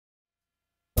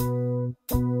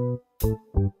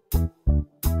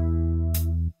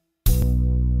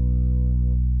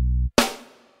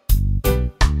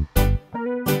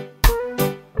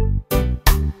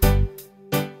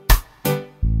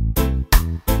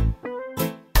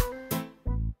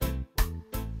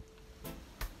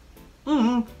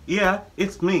Yeah,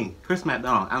 it's me, Chris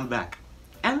McDonald. I'm back.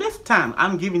 And this time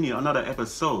I'm giving you another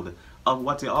episode of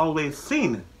what you always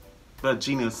seen, the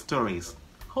Genius Stories.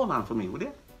 Hold on for me, would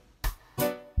you?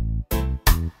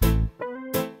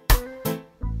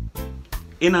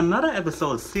 In another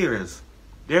episode series,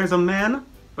 there's a man,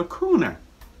 a crooner,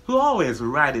 who always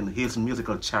riding his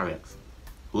musical chariots.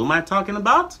 Who am I talking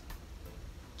about?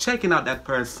 Checking out that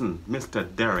person, Mr.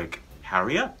 Derrick,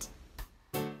 Harriott.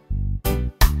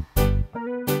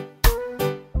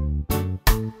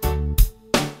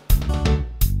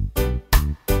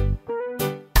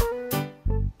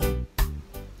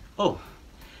 Oh,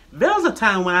 there was a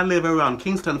time when I lived around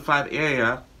Kingston 5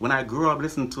 area when I grew up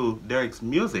listening to Derrick's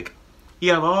music. He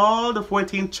had all the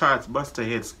 14 charts buster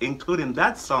hits, including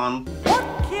that song, What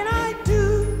Can I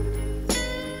Do?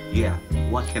 Yeah,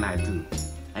 What Can I Do?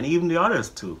 And even the others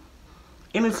too.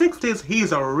 In the 60s,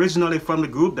 he's originally from the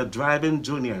group The Driving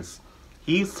Juniors.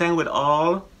 He sang with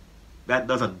all that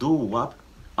does a doo-wop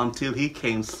until he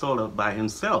came solo by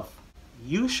himself.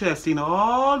 You should have seen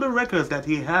all the records that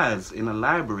he has in the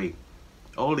library.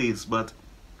 Oldies, but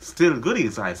still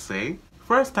goodies, I say.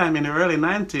 First time in the early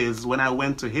 90s when I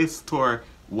went to his store,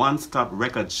 One Stop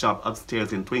Record Shop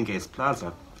upstairs in Twin Gates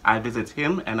Plaza. I visit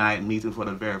him and I meet him for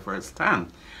the very first time.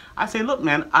 I say, look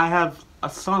man, I have a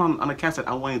song on a cassette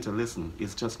I want you to listen.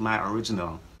 It's just my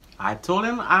original. I told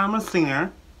him I'm a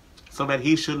singer so that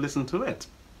he should listen to it.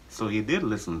 So he did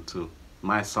listen to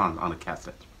my song on a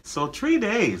cassette. So 3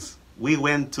 days we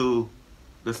went to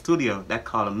the studio that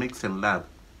called a mixing lab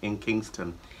in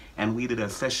Kingston. And we did a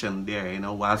session there, you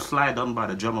know, while Sly Dunbar,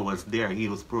 the drummer, was there. He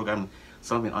was programming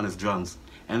something on his drums.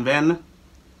 And then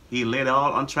he laid it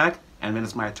all on track, and then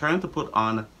it's my turn to put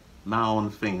on my own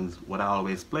things, what I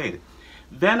always played.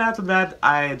 Then after that,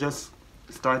 I just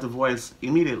started to voice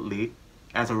immediately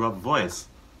as a rough voice.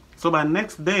 So by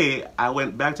next day, I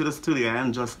went back to the studio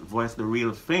and just voiced the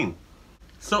real thing.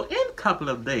 So in a couple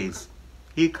of days,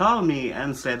 he called me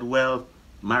and said, well,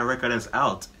 my record is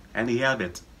out, and he had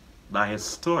it by his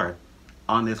store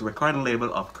on his recording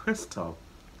label of Crystal.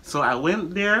 So I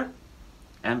went there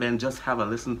and then just have a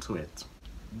listen to it.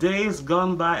 Days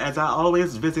gone by as I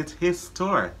always visit his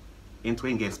store in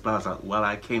Twin Gates Plaza while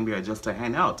I came here just to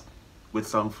hang out with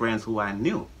some friends who I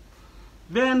knew.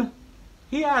 Then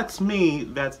he asked me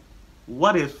that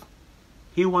what if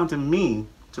he wanted me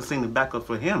to sing the backup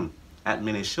for him at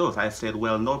many shows. I said,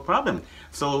 well, no problem.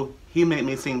 So he made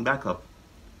me sing backup.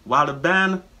 While the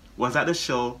band was at the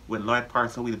show with Lloyd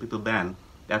Parson with the People Band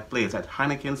that plays at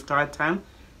Heineken Start Time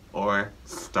or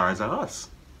Stars Are Us.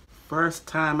 First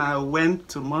time I went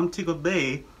to Montego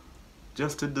Bay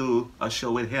just to do a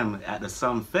show with him at the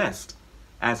Sun Fest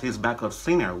as his backup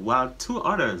singer, while two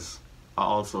others are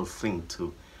also sing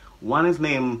too. One is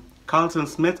named Carlton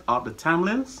Smith of the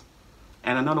Tamlins,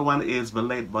 and another one is the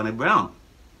late Bonnie Brown.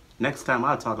 Next time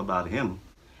I'll talk about him.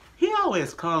 He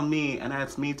always called me and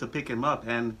asked me to pick him up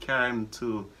and carry him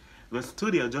to the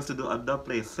studio just to do a dub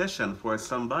play session for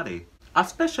somebody. A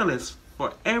specialist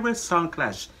for every sound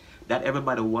clash that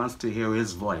everybody wants to hear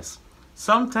his voice.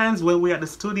 Sometimes when we're at the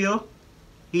studio,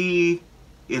 he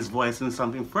is voicing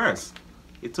something first.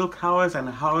 It took hours and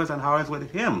hours and hours with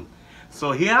him.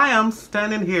 So here I am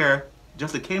standing here,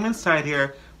 just came inside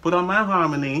here, put on my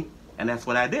harmony, and that's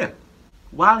what I did.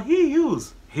 While he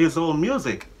used his own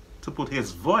music to put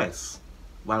his voice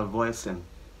while voicing.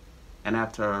 And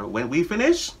after, when we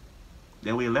finished,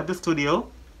 then we left the studio,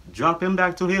 dropped him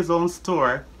back to his own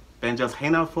store, then just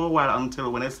hang out for a while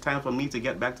until when it's time for me to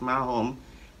get back to my home.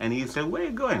 And he said, where are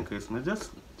you going,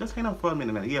 Christmas? Just hang out for a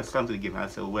minute. He has something to give me. I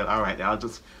said, well, all right, I'll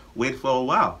just wait for a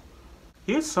while.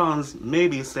 His sons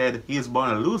maybe said he is born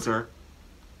a loser,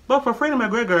 but for Freddie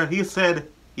McGregor, he said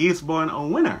he is born a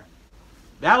winner.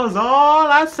 That was all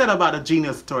I said about the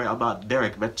Genius Story about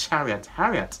Derrick, the Chariot,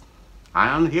 Harriott. I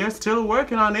am here still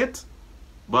working on it,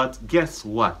 but guess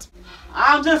what?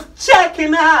 I'm just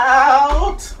checking out.